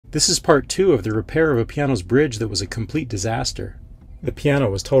This is part 2 of the repair of a piano's bridge that was a complete disaster. The piano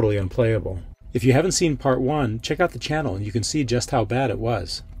was totally unplayable. If you haven't seen part 1, check out the channel and you can see just how bad it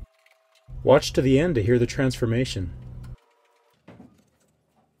was. Watch to the end to hear the transformation.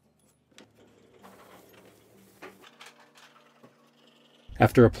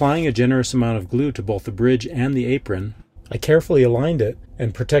 After applying a generous amount of glue to both the bridge and the apron, I carefully aligned it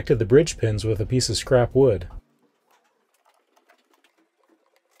and protected the bridge pins with a piece of scrap wood.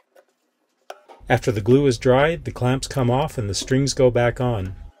 After the glue is dried, the clamps come off and the strings go back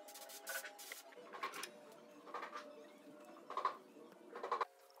on.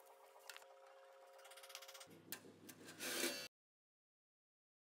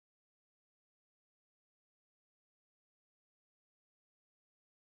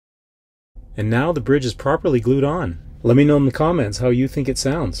 And now the bridge is properly glued on. Let me know in the comments how you think it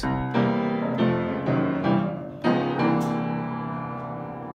sounds.